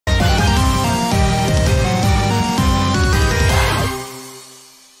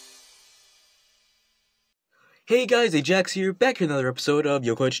Hey guys, Ajax here, back here in another episode of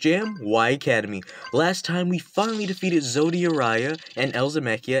Yokai Watch Jam, Y Academy. Last time we finally defeated Zodiaraya and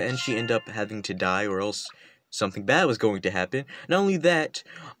Elzamechia, and she ended up having to die or else something bad was going to happen. Not only that,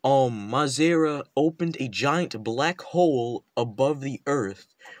 Mazera opened a giant black hole above the Earth.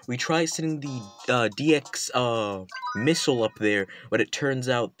 We tried sending the DX missile up there, but it turns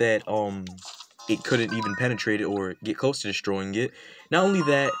out that it couldn't even penetrate it or get close to destroying it. Not only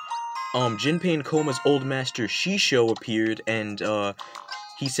that, Jinpei and Koma's old master Shisho appeared, and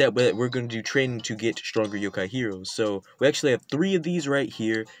he said that we're going to do training to get stronger Yokai Heroes. So we actually have 3 of these right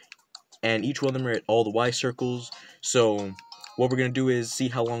here, and each one of them are at all the Y circles. So what we're going to do is see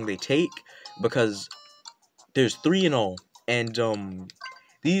how long they take, because there's 3 in all. And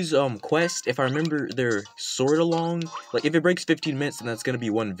these quests, if I remember, they're sort of long. Like, if it breaks 15 minutes, then that's going to be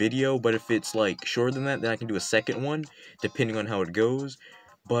 1 video, but if it's like shorter than that, then I can do a second one, depending on how it goes.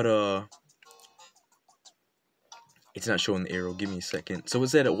 But, it's not showing the arrow. Give me a second. So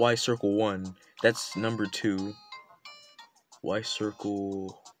it's at Y circle 1. That's number 2. Y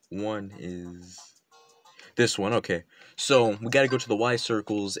circle 1 is this one. Okay. So we gotta go to the Y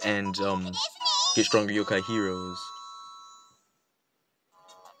circles and, get stronger Yokai Heroes.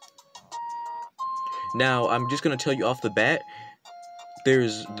 Now, I'm just gonna tell you off the bat,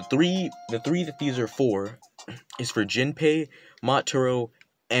 there's the three that these are for is for Jinpei, Mataro,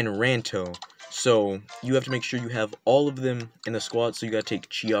 and Ranto. So you have to make sure you have all of them in the squad. So you gotta take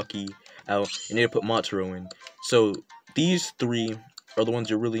Chiaki out and you need to put Mataro in. So these 3 are the ones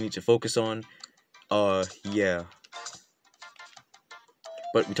you really need to focus on. Yeah.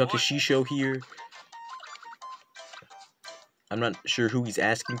 But we talked to Shisho here. I'm not sure who he's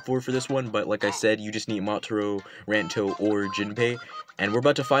asking for this one, but like I said, you just need Mataro, Ranto, or Jinpei. And we're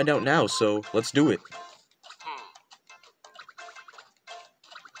about to find out now, so let's do it.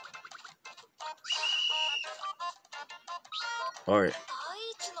 Alright.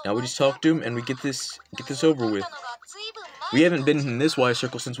 Now we just talk to him and we get this over with. We haven't been in this Y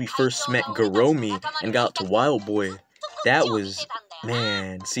circle since we first met Garomi and got to Wild Boy. That was,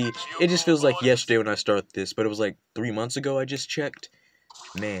 man, see, it just feels like yesterday when I start this, but it was like 3 months ago I just checked.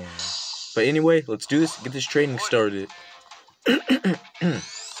 Man. But anyway, let's do this, get this training started. Excuse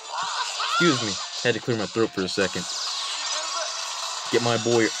me, had to clear my throat for a second. Get my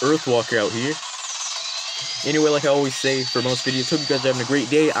boy EarthWalker out here. Anyway, like I always say for most videos, hope you guys are having a great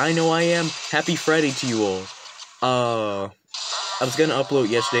day. I know I am. Happy Friday to you all. I was gonna upload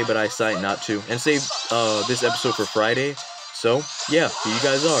yesterday, but I decided not to, and save this episode for Friday. So yeah, here you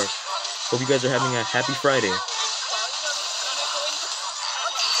guys are. Hope you guys are having a happy Friday.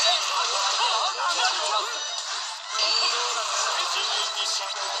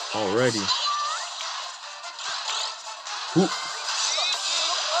 Alrighty. Whoop.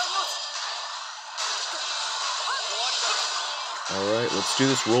 Alright, let's do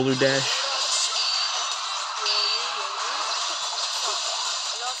this roller dash.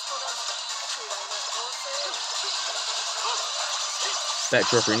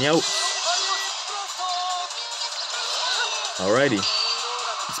 Backdropper and out. Alrighty.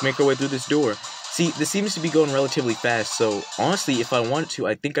 Let's make our way through this door. See, this seems to be going relatively fast, so honestly, if I wanted to,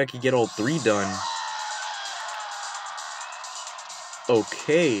 I think I could get all 3 done.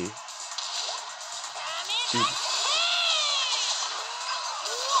 Okay. Dude.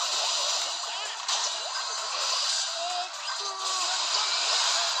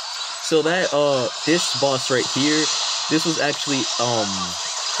 So that, this boss right here, this was actually,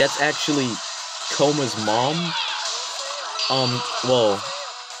 that's actually Koma's mom. Well,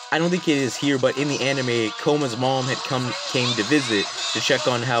 I don't think it is here, but in the anime, Koma's mom came to visit to check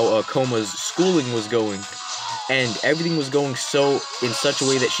on how, Koma's schooling was going. And everything was going in such a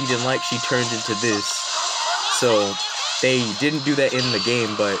way that she didn't like, she turned into this. So, they didn't do that in the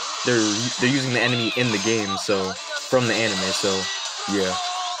game, but they're using the enemy in the game, so, from the anime, so, yeah.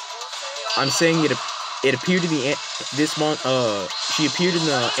 I'm saying it appeared in she appeared in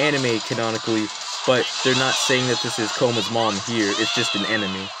the anime canonically, but they're not saying that this is Koma's mom here, it's just an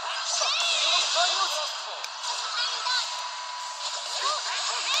enemy.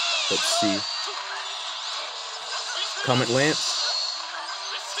 Let's see. Comet Lance.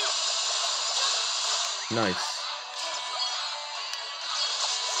 Nice.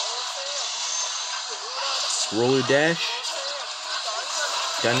 Roller Dash.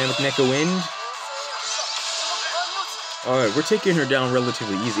 Dynamic Neko Wind. Alright, we're taking her down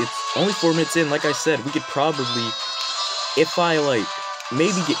relatively easy. It's only 4 minutes in. Like I said, we could probably, if I, like,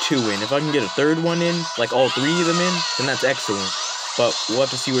 maybe get 2 in. If I can get a 3rd one in, like all 3 of them in, then that's excellent. But we'll have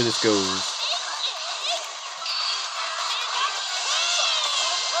to see where this goes.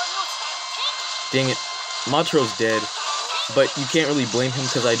 Dang it. Matro's dead, but you can't really blame him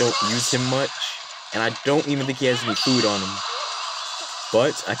because I don't use him much, and I don't even think he has any food on him.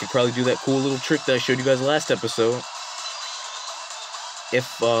 But I could probably do that cool little trick that I showed you guys last episode.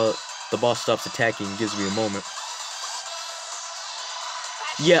 If the boss stops attacking and gives me a moment.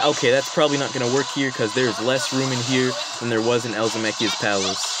 Yeah, okay, that's probably not going to work here because there's less room in here than there was in Elzamekia's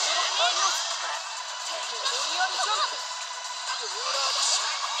palace.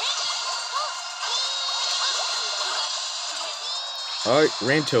 Alright,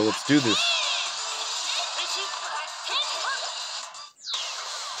 Ranto, let's do this.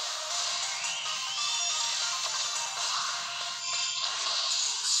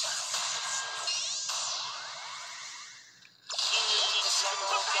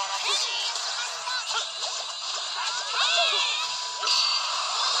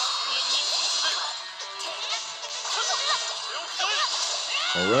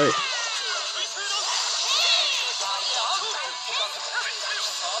 Alright.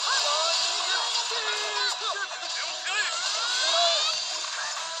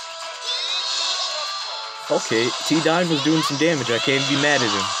 Okay, T-Dine was doing some damage. I can't be mad at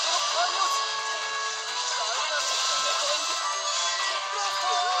him.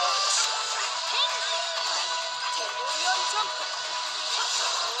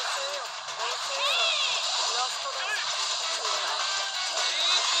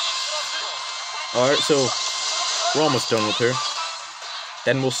 Alright, so we're almost done with her.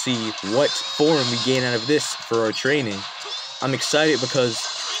 Then we'll see what form we gain out of this for our training. I'm excited because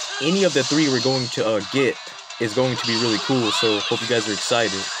any of the three we're going to get is going to be really cool, so hope you guys are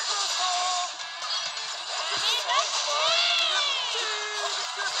excited.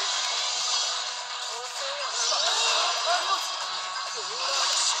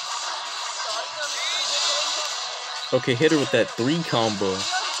 Okay, hit her with that 3 combo.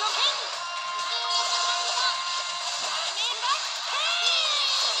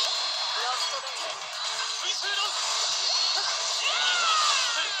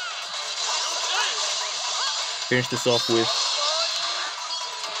 Finish this off with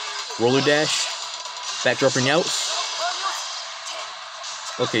roller dash, backdrop her Nyouts.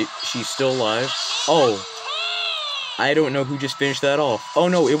 Okay, she's still alive. Oh, I don't know who just finished that off. Oh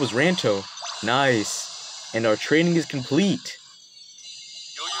no, it was Ranto. Nice. And our training is complete.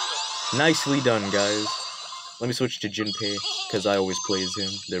 Nicely done, guys. Let me switch to Jinpei, because I always play as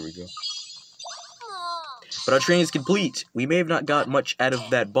him. There we go. But our training is complete. We may have not got much out of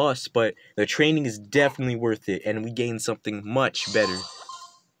that boss, but the training is definitely worth it, and we gained something much better.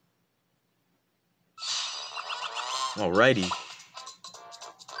 Alrighty.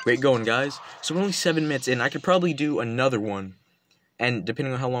 Great going, guys. So we're only 7 minutes in. I could probably do another one. And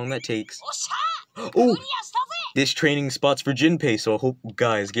depending on how long that takes... Oh! This training spot's for Jinpei, so I hope you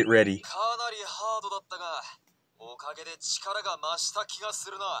guys get ready.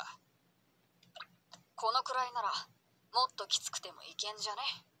 このくらいならもっときつくてもいけんじゃね。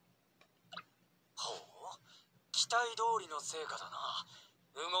ほう、期待通りの成果だな。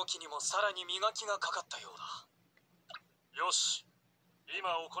動きにもさらに磨きがかかったようだ。よし、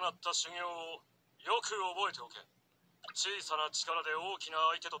今行った修行をよく覚えておけ。小さな力で大きな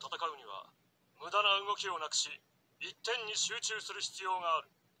相手と戦うには無駄な動きをなくし、一点に集中する必要がある。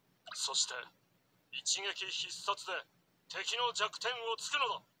そして一撃必殺で敵の弱点を突く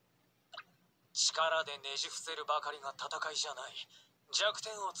のだ。 力でねじ伏せるばかりが戦いじゃない。弱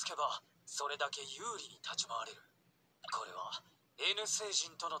点をつけばそれだけ有利に立ち回れる。これは N 星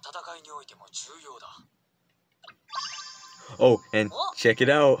人との戦いにおいても重要だ。Oh, and check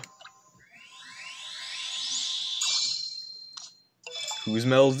it out. Who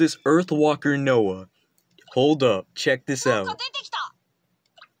smells this? EarthWalker NOA. Hold up, check this out.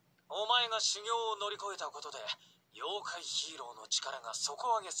 お前が修行を乗り越えたことで妖怪ヒーローの力が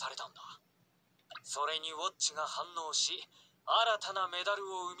底上げされたんだ。 それにウォッチが反応し、新たなメダル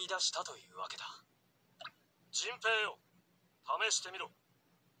を生み出したというわけだ。ジンペイよ、試してみろ。は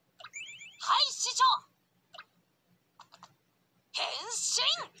い、師匠。変身。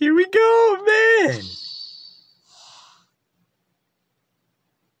 Here we go, man.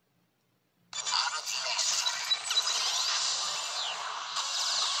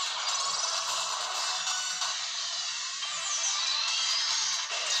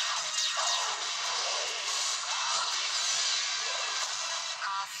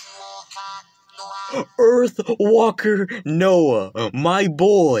 EarthWalker NOA, my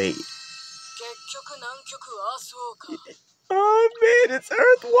boy. Oh man, it's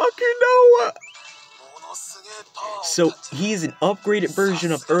EarthWalker NOA. So he's an upgraded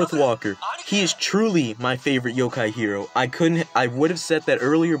version of EarthWalker. He is truly my favorite yokai hero. I would have said that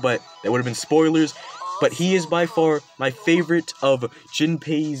earlier, but that would have been spoilers. but he is by far my favorite of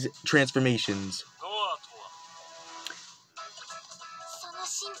Jinpei's transformations.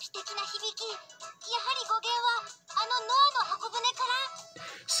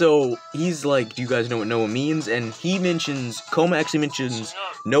 So he's like, do you guys know what NOA means? And he mentions, Koma actually mentions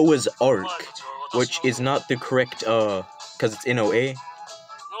Noah's Ark, which is not the correct, because it's NOA.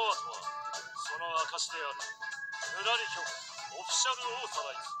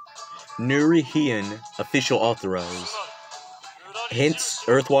 Nurihian, official authorized. Hence,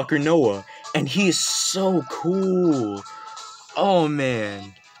 EarthWalker NOA. And he is so cool. Oh,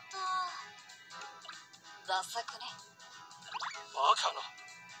 man.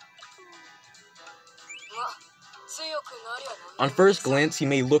 On first glance, he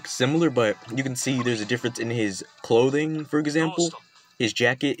may look similar, but you can see there's a difference in his clothing, for example. His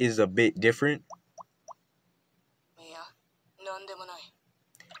jacket is a bit different.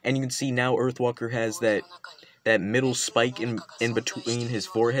 And you can see now EarthWalker has that middle spike in between his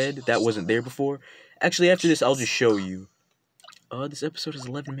forehead. That wasn't there before. Actually, after this, I'll just show you. This episode is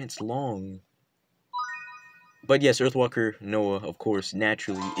 11 minutes long. But yes, EarthWalker NOA, of course,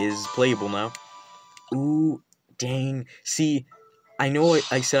 naturally, is playable now. Ooh, dang. See, I know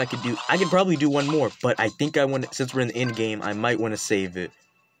I said I could probably do one more, but I think I want to, since we're in the end game, I might want to save it.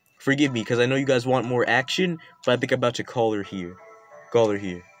 Forgive me, because I know you guys want more action, but I think I'm about to call her here.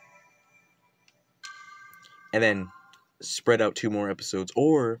 And then spread out 2 more episodes,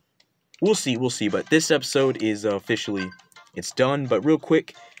 or we'll see, but this episode is officially, it's done. But real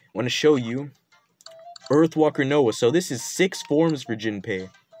quick, I want to show you EarthWalker NOA. So this is 6 forms for Jinpei.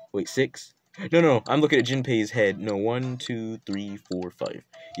 Wait, 6? No, I'm looking at Jinpei's head. No, 1, 2, 3, 4, 5.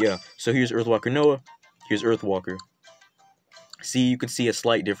 Yeah, so here's EarthWalker NOA, here's EarthWalker. See, you can see a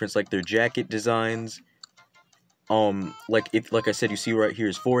slight difference, like their jacket designs. Like I said, you see right here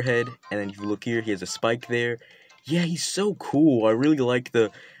his forehead, and then if you look here, he has a spike there. Yeah, he's so cool. I really like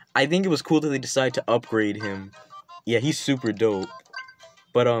I think it was cool that they decided to upgrade him. Yeah, he's super dope.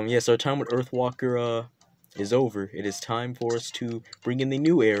 But, yes, our time with EarthWalker, is over. It is time for us to bring in the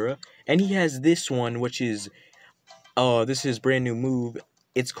new era. And he has this one, which is, this is his brand new move.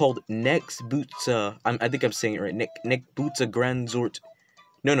 It's called Nex Bootsa. I think I'm saying it right. Neck Bootsa Granzort.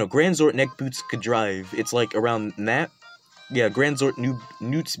 No, Granzort Neck Bootska Drive. It's like around that. Yeah, Granzort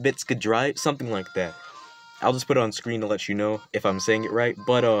Nutsbitska Drive. Something like that. I'll just put it on screen to let you know if I'm saying it right.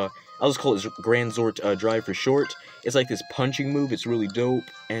 But, I'll just call it Granzort Drive for short. It's like this punching move. It's really dope.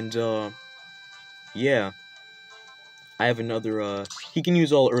 And, yeah. I have another, he can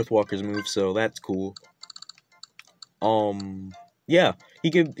use all EarthWalker's moves, so that's cool. Yeah,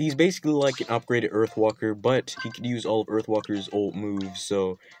 he's basically like an upgraded EarthWalker, but he could use all of EarthWalker's old moves,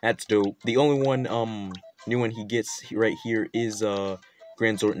 so that's dope. The only one, new one he gets right here is,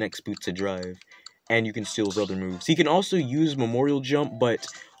 Granzort Next Bootsa Drive, and you can steal his other moves. He can also use Memorial Jump, but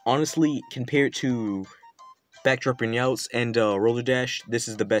honestly, compared to Backdrop Youts and Roller Dash, this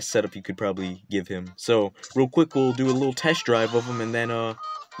is the best setup you could probably give him. So, real quick, we'll do a little test drive of him, and then,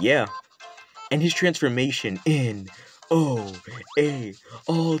 yeah. And his transformation in NOA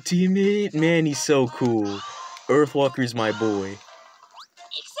Ultimate, man, he's so cool. EarthWalker's my boy.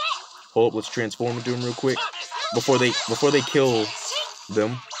 Hold up, let's transform into him real quick before they kill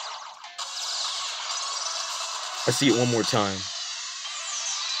them. Let's see it one more time.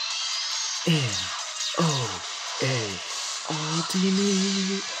 NOA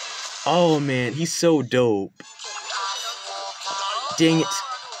Ultimate. Oh man, he's so dope. Dang it.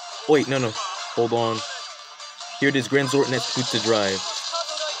 Wait, no. Hold on. Here it is, Granzort Next Bootsa Drive.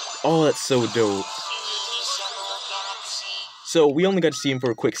 Oh, that's so dope. So, we only got to see him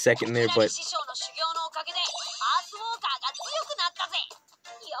for a quick second there, but...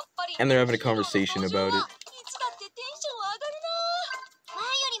 And they're having a conversation about it.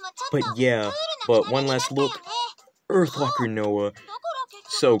 But yeah, but one last look. EarthWalker NOA.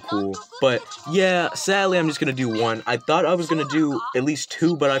 So cool. But yeah, sadly I'm just gonna do one. I thought I was gonna do at least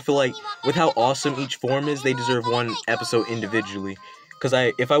 2, but I feel like with how awesome each form is, they deserve one episode individually.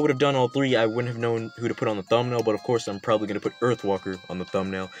 Because if I would have done all 3, I wouldn't have known who to put on the thumbnail, but of course I'm probably going to put EarthWalker on the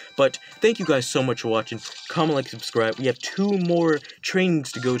thumbnail. But thank you guys so much for watching. Comment, like, subscribe. We have 2 more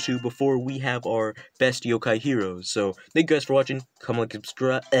trainings to go to before we have our best Yokai Heroes. So thank you guys for watching. Comment,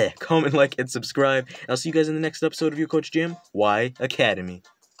 like, and subscribe. And I'll see you guys in the next episode of Yokai Watch Jam, Y Academy.